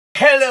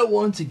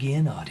once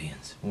again,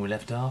 audience. When we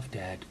left off,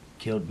 Dad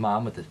killed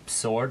Mom with a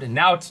sword, and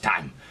now it's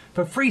time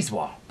for Freeze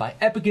Wall by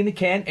Epic in the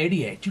Can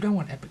 88. You don't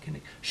want Epic in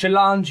the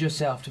challenge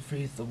yourself to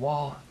freeze the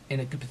wall in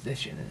a good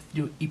position and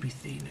do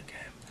EPC in the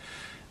game.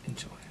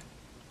 Enjoy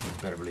it. You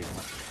better believe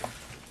it.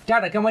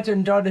 Dad, I can't wait to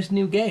enjoy this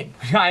new game.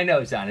 I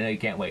know, son. I know you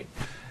can't wait.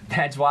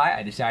 That's why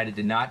I decided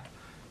to not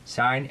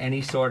sign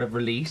any sort of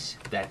release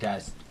that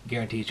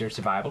guarantees your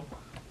survival.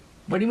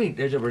 What do you mean?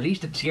 There's a release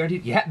that's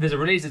guaranteed? Yeah, there's a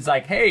release that's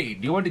like, hey,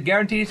 do you want to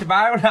guarantee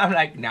survival? I'm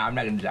like, no, I'm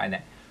not going to sign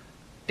that.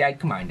 Dad,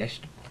 come on.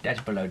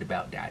 That's below the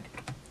belt, Dad.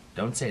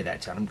 Don't say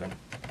that, son. I'm going to...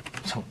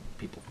 So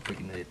people,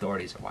 freaking the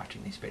authorities are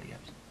watching these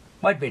videos.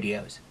 What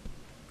videos?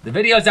 The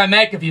videos I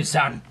make of you,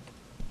 son.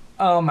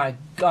 Oh my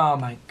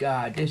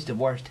God. This is the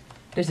worst.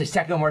 This is the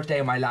second worst day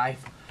of my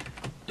life.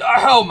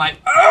 Oh my...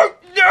 Oh,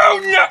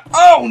 no.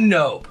 Oh,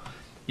 no.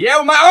 Yeah,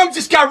 well, my arm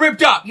just got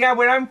ripped up. Yeah,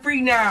 but I'm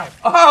free now.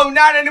 Oh,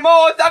 not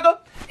anymore, sucker.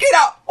 Get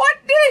out. What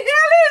the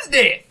hell is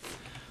this?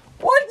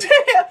 What the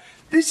hell?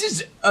 This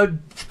is a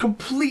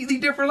completely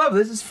different level.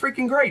 This is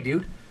freaking great,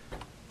 dude.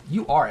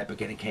 You are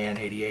Epic in a Can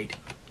 88.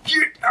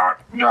 Get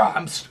out. No,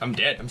 I'm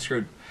dead. I'm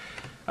screwed.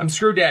 I'm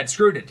screwed, Dad.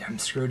 Screwed it. I'm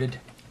screwed it.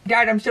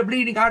 Dad, I'm still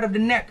bleeding out of the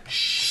neck.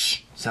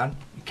 Shh, son.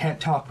 You can't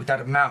talk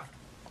without a mouth.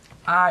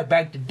 I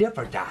beg to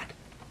differ, Dad.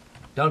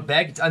 Don't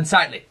beg. It's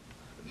unsightly.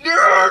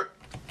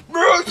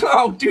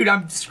 Oh, dude,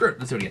 I'm screwed.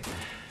 Let's do it again.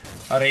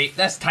 Alright,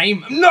 this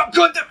time, I'm not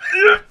going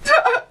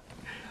to...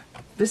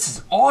 This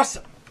is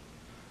awesome.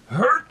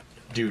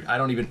 Dude, I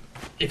don't even...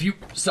 If you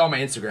saw my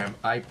Instagram,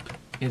 I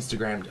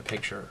Instagrammed a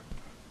picture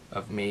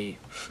of me.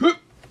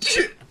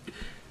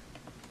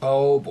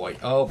 Oh, boy.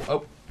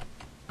 Oh.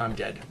 I'm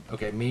dead.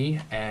 Okay, me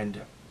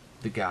and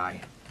the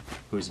guy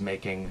who's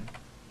making,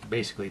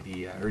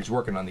 basically, or he's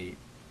working on the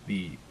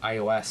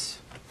iOS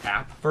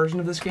app version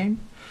of this game.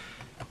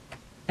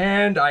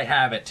 And I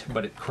have it,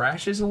 but it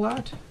crashes a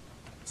lot.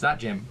 It's not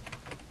Jim.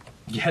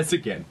 Yes,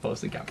 again,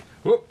 post and count.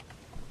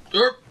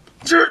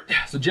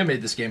 So Jim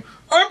made this game.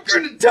 I'm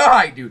gonna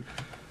die, dude.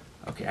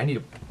 Okay,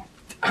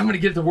 I'm gonna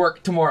get it to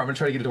work tomorrow. I'm gonna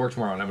try to get it to work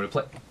tomorrow, and I'm gonna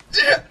play.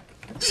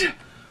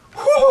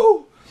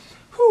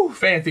 Whoo,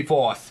 fancy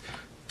force.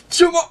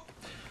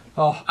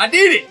 Oh, I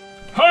did it.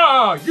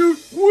 Ha, you,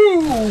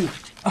 woo.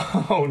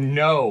 Oh,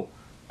 no.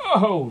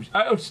 Oh,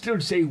 I'll still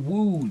say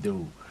woo,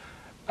 though.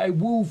 I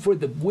woo for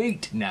the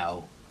weight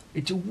now.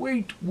 It's a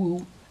weight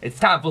woo. It's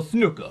time for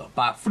snooker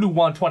by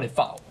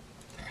Wheels451.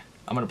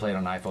 I'm gonna play it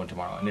on iPhone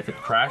tomorrow, and if it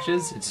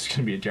crashes, it's just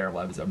gonna be a terrible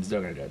episode. I'm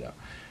still gonna do it though.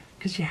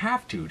 Cause you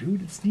have to,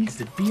 dude. It needs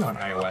to be on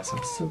iOS.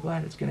 I'm so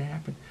glad it's gonna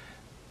happen.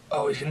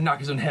 Oh, he's gonna knock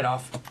his own head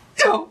off.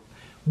 Oh,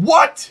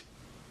 what?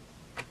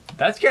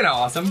 That's kinda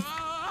awesome.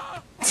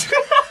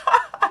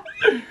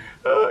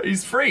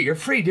 He's free. You're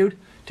free, dude.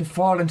 To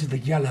fall into the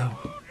yellow.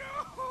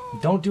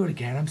 Don't do it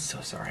again. I'm so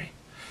sorry.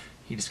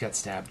 He just got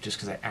stabbed just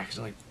because I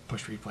accidentally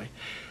pushed replay.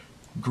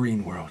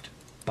 Green World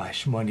by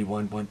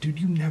Shmoney11. Dude,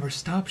 you never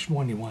stop,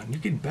 Shmoney1.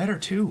 You're getting better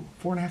too.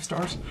 4.5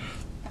 stars.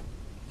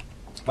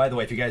 By the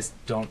way, if you guys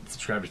don't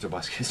subscribe to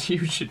Tobuscus,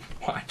 you should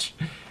watch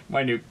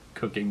my new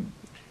cooking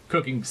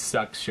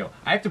sucks show.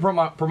 I have to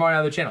promote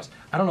other channels.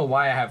 I don't know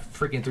why I have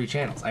freaking 3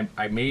 channels.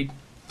 I made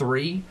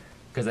 3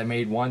 because I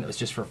made one that was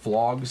just for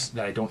vlogs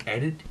that I don't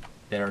edit,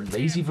 that are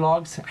lazy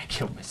vlogs. I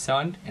killed my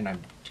son, and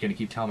I'm gonna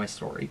keep telling my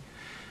story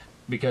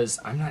because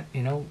I'm not,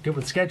 good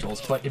with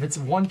schedules. But if it's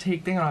a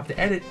one-take thing I don't have to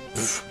edit,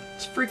 it's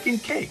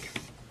freaking cake.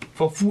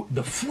 For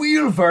the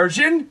wheel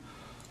version,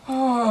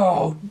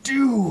 oh,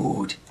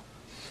 dude.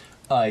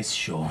 Ice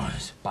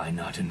Shores by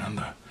not a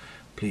number.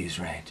 Please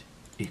rate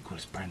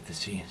equals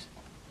parentheses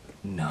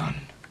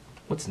none.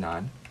 What's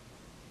none?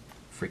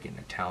 Freaking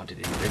a talented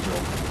individual.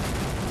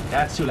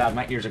 That's too loud.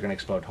 My ears are gonna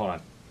explode. Hold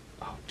on.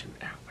 Oh, dude.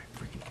 Ow, my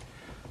freaking.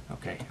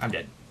 Okay, I'm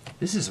dead.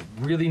 This is a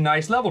really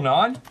nice level,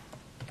 Non.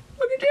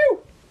 Look at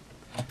you.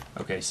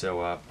 Okay,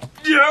 so,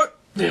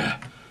 yeah.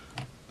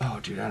 Oh,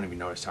 dude, I don't even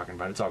know what I was talking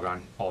about. It's all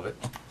gone. All of it.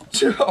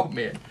 Oh,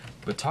 man.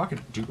 But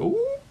talking, dude.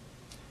 Ooh.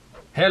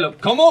 Hello.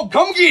 Come on.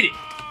 Come get it.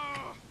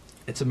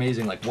 It's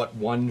amazing, like, what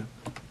one...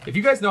 If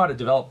you guys know how to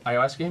develop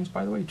iOS games,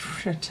 by the way,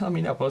 tell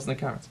me now. Post in the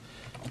comments.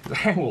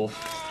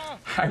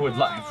 I would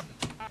love...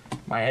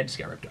 My head just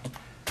got ripped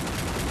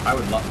off. I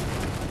would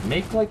love...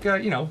 Make, like,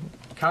 a,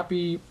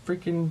 copy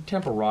freaking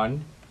Temple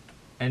Run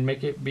and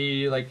make it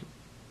be, like,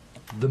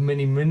 the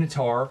mini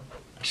Minotaur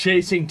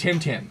chasing Tim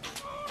Tim.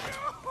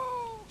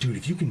 Dude,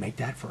 if you can make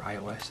that for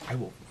iOS, I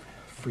will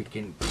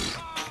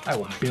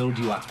build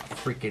you a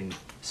freaking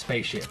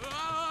spaceship.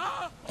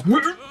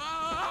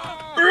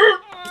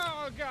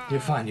 You're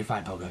fine,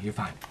 Pogo, you're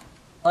fine.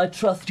 I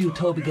trust you,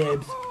 Toby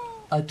Games.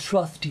 I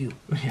trust you.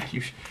 Yeah,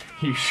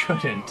 you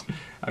shouldn't.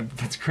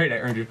 That's great, I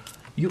earned you.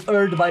 You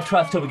earned my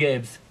trust, Toby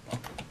Games.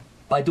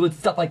 By doing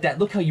stuff like that.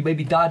 Look how you made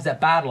me dodge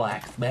that battle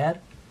axe, man.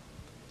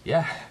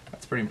 Yeah,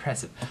 that's pretty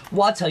impressive.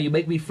 Watch how you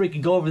make me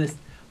freaking go over this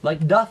like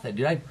nothing,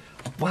 dude.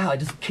 Wow, I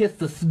just kissed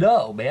the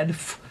snow, man.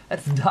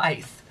 That's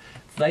nice.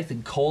 It's nice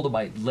and cold on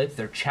my lips.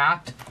 They're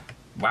chapped.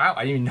 Wow,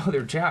 I didn't even know they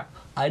were chapped.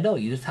 I know,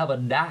 you just have a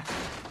knack.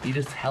 You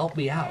just help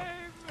me out.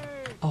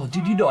 Oh,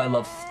 dude, you know I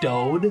love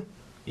Stone.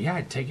 Yeah,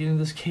 I'd take you into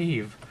this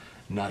cave.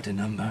 Not a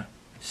number.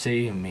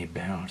 Save me,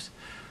 Bounce.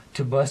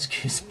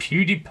 Tobuscus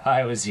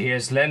PewDiePie was here,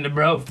 Slender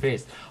Bro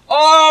Fist.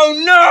 Oh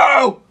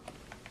no!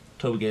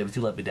 Toby Games,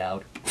 you let me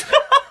down.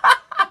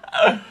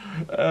 I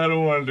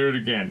don't want to do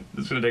it again.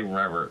 It's gonna take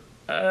forever.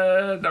 Nope,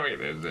 I'm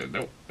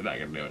not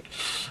gonna do it.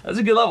 That's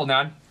a good level,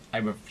 Nan.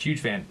 I'm a huge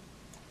fan.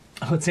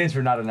 Oh, it stands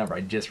for not a number.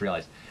 I just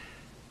realized.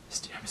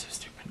 I'm so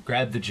stupid.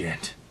 Grab the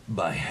Jet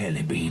by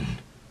Haley Bean.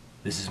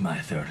 This is my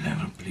third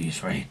level.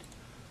 Please rate.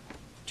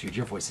 Dude,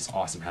 your voice is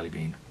awesome, Haley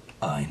Bean.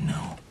 I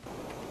know.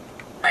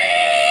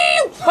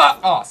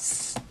 Oh,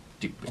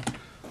 stupid.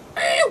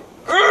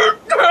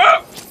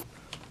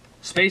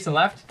 Space and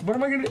left. What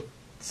am I gonna do?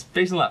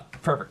 Space and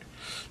left. Perfect.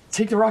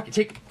 Take the rocket.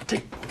 Take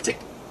it.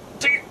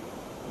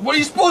 What are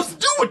you supposed to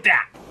do with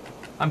that?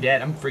 I'm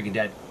dead. I'm freaking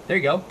dead. There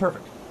you go.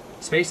 Perfect.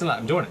 Space and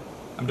left. I'm doing it.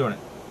 Am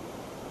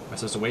I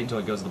supposed to wait until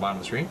it goes to the bottom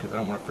of the screen? Because I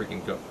don't want to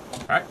freaking go.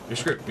 Alright, you're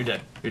screwed. You're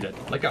dead. You're dead.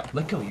 Let go.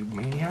 Let go, you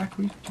maniac.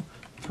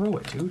 Throw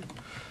it, dude.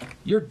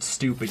 You're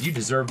stupid. You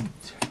deserve...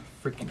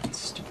 Freaking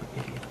stupid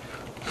idiot.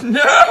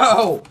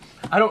 No!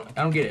 I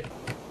don't get it.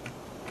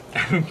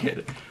 I don't get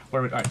it. What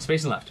are we... Alright,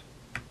 space and left.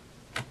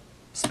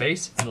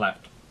 Space and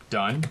left.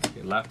 Done.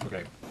 Okay, left.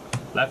 Okay.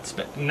 Left,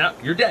 space. No,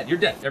 you're dead. You're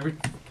dead.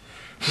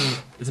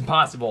 It's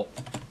impossible.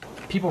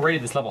 People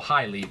rated this level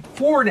highly.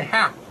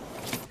 4.5.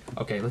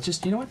 Okay, let's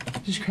just, you know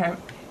what? Just grab it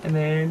and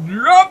then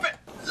drop it.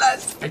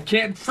 I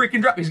can't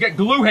freaking drop it. He's got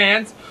glue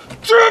hands.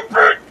 Drop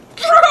it.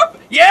 Drop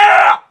it.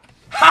 Yeah!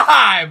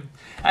 Ha!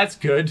 That's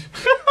good.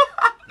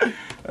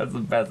 That's the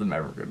best I'm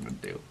ever gonna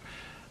do.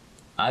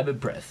 I'm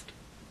impressed.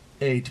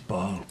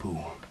 8-Ball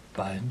Pool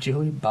by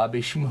Joey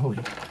Bobby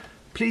Schmoey.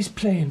 Please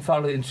play and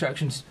follow the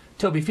instructions.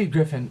 Toby, feed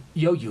Griffin.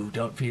 Yo,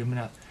 don't feed him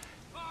enough.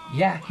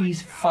 Yeah,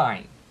 he's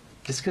fine.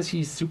 Just because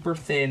he's super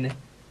thin,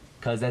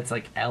 because that's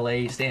like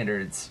LA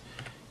standards.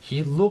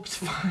 He looks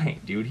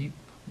fine, dude. He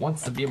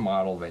wants to be a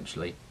model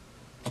eventually.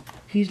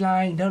 He's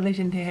lying. Don't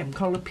listen to him.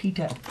 Call it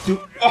Peter.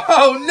 Dude.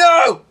 Oh,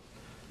 no!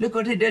 Look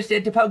what he just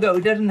did to Pogo.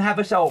 He doesn't have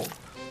a soul.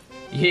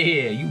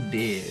 Yeah, you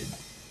did.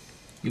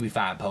 You'll be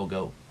fine,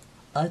 Pogo.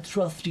 I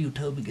trust you,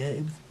 Toby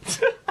Games.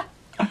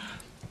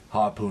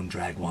 Harpoon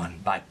Drag 1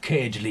 by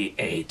Cagely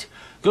 8.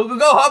 Go,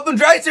 Harpoon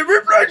Drag! Say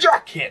replay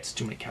jackets!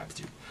 Too many caps,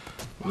 dude.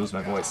 I lose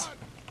my voice.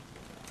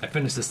 I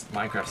finished this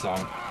Minecraft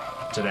song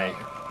today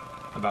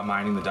about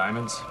mining the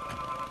diamonds.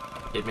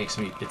 It makes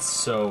me, it's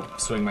so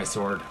Swing My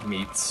Sword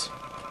meets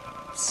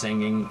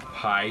singing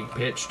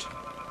high-pitched.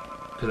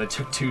 Because I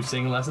took 2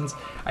 singing lessons.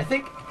 I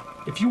think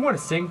if you want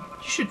to sing,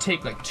 you should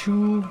take like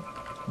 2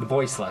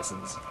 voice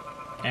lessons.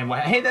 And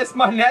hey, that's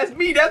my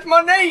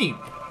name!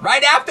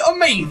 Right after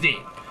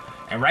Amazing!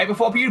 And right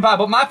before PewDiePie,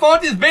 but my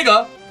font is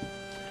bigger!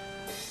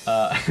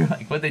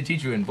 Like what they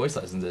teach you in voice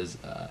lessons is,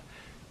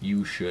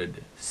 you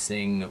should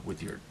sing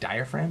with your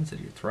diaphragm instead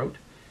of your throat.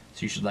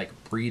 So you should like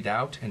breathe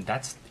out, and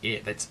that's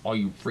it. That's all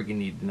you freaking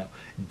need to know.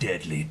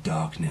 Deadly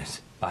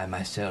Darkness by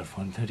myself,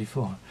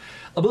 134.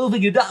 I'm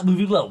moving it up,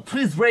 moving low.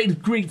 Please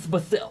rate greets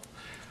myself.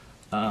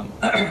 I'm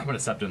gonna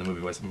stop doing the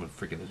movie voice. I'm gonna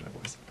freaking lose my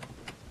voice.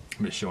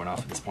 I'm just showing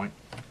off at this point.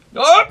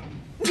 Oh,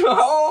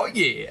 oh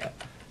yeah.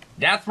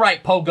 That's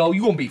right, Pogo.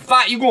 You gonna be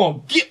fine. You gonna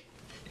get.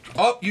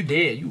 Oh, you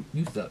dead. You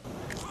suck.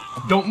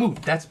 Don't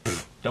move. That's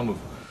don't move.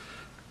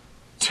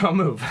 Don't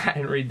move. I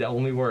didn't read the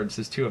only words.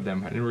 There's 2 of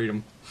them. I didn't read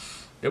them.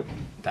 Nope.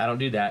 I don't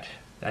do that.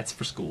 That's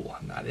for school.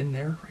 I'm not in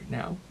there right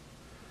now.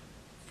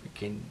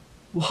 Freaking.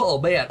 Oh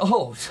man.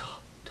 Oh,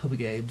 Toby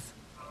Games.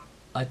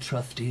 I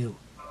trust you,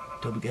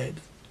 Toby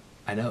Games.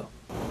 I know.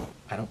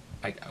 I don't.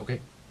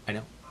 Okay. I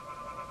know.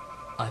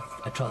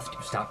 I trust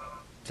you. Stop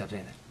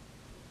saying that.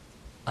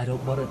 I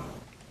don't want to.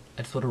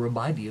 I just want to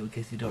remind you in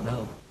case you don't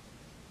know.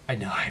 I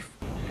know.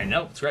 I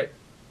know. It's right.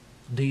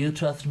 Do you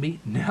trust me?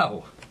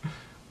 No.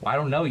 Well, I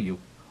don't know you.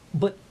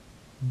 But,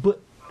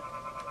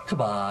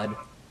 come on.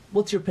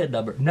 What's your PIN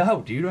number?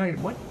 No, dude.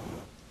 What?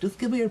 Just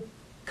give me your.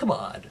 Come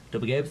on,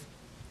 Toby Games.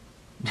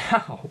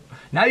 No.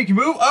 Now you can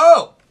move.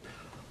 Oh.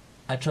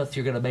 I trust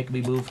you're gonna make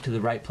me move to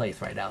the right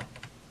place right now.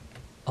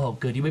 Oh,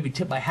 good. You made me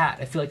tip my hat.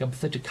 I feel like I'm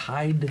such a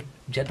kind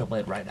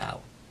gentleman right now.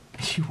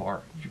 You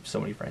are. You have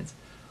so many friends.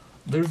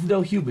 There's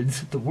no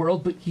humans in the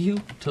world but you,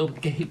 Toby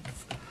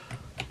Games.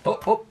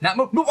 Oh, not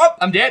move. Move up.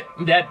 I'm dead.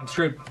 I'm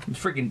screwed.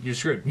 You're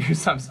screwed.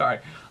 I'm sorry.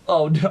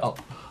 Oh, no.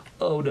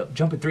 Oh, no.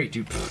 Jump in 3,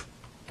 dude. Pfft.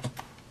 I'm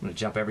gonna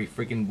jump every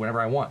freaking whenever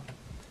I want.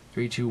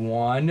 3, 2,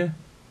 1.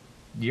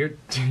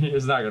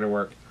 It's not gonna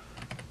work.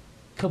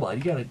 Come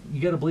on,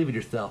 you gotta believe in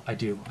yourself. I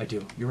do.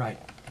 You're right.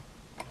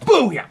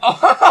 Booyah!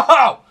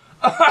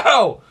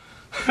 Oh!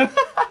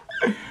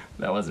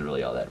 That wasn't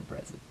really all that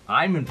impressive.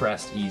 I'm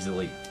impressed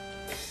easily.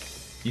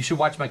 You should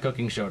watch my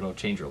cooking show. It'll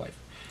change your life.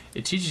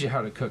 It teaches you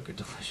how to cook a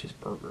delicious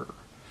burger.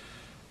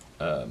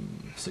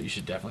 So you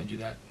should definitely do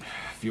that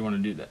if you want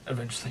to do that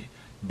eventually.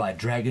 By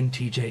Dragon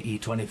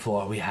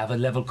TJE24, we have a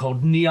level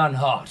called Neon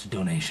Heart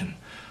donation.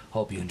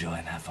 Hope you enjoy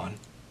and have fun.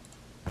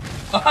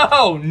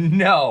 Oh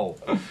no!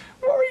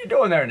 What were you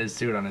doing there in his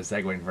suit on a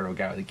Segway in front of a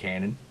guy with a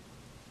cannon?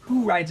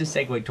 Who rides a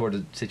Segway towards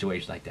a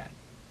situation like that?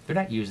 They're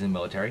not used in the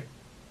military.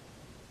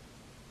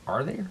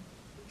 Are there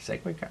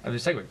Segway cops?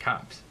 There's Segway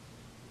cops.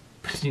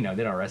 But, you know,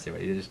 they don't arrest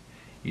anybody.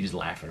 You just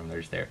laugh at them. They're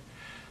just there.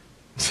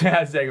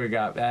 Segway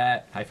cop.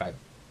 High five.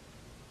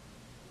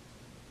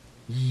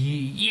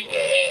 Yeah.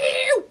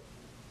 Is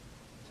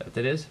that what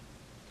that is?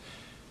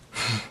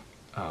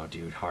 Oh,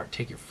 dude, hard.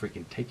 Take your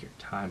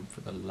time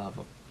for the love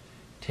of.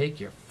 Take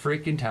your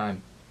freaking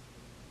time.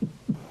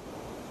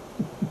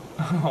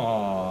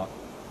 Oh,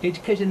 it's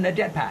because in the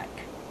jetpack.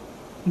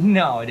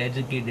 No, that's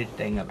the greatest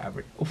thing I've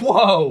ever.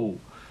 Whoa,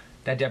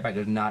 that jetpack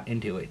is not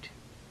into it.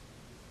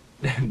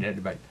 That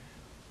jetpack,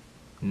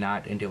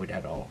 not into it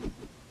at all.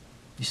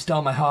 You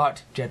stole my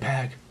heart,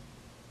 jetpack.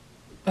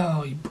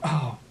 Oh, you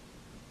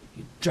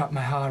dropped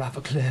my heart off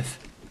a cliff.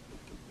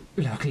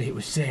 Luckily, it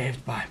was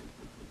saved by a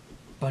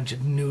bunch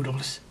of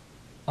noodles,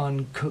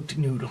 uncooked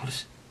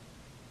noodles.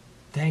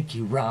 Thank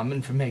you,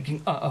 ramen, for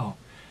making. Oh,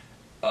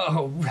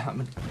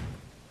 ramen.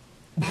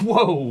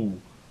 Whoa,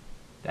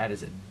 that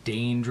is a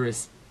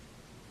dangerous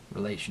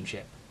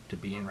relationship to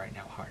be in right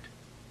now, Heart.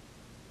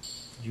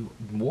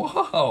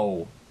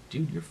 Whoa,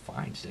 dude, you're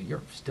fine still.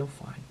 You're still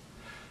fine.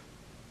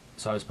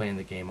 So I was playing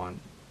the game on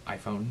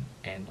iPhone,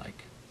 and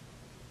like,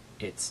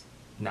 it's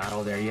not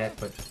all there yet,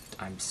 but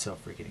I'm so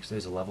freaking excited.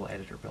 There's a level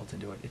editor built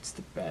into it. It's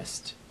the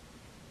best.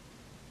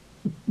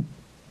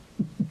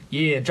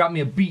 Yeah, drop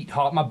me a beat,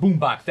 Hawk. My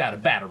boombox out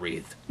of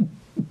batteries.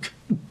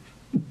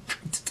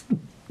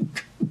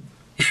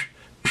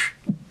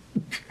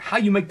 How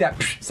you make that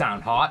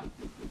sound, Hot?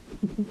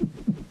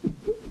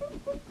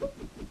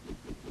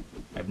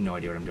 I have no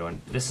idea what I'm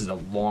doing. This is a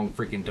long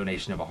freaking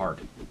donation of a heart.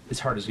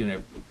 This heart is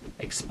gonna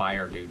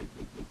expire, dude.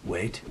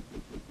 Wait. ...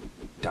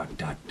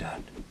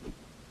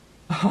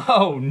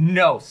 Oh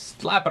no!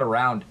 Slap it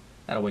around.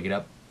 That'll wake it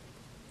up.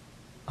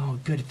 Oh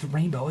good, it's the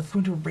rainbow. It's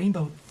going to a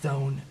rainbow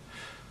zone.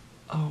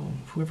 Oh,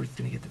 whoever's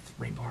gonna get this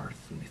rainbow heart is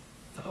gonna be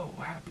so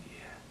happy.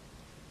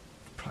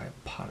 Probably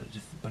a pot of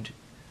just a bunch of.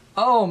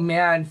 Oh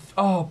man!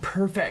 Oh,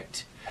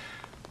 perfect.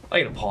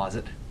 I gotta pause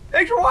it.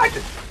 Thanks for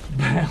watching.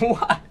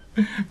 What?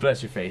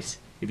 Bless your face.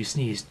 If you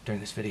sneezed during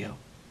this video,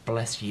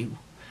 bless you.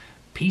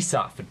 Peace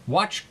off and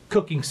watch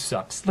Cooking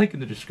Sucks. Link in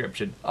the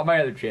description on my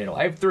other channel.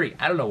 I have 3.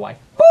 I don't know why.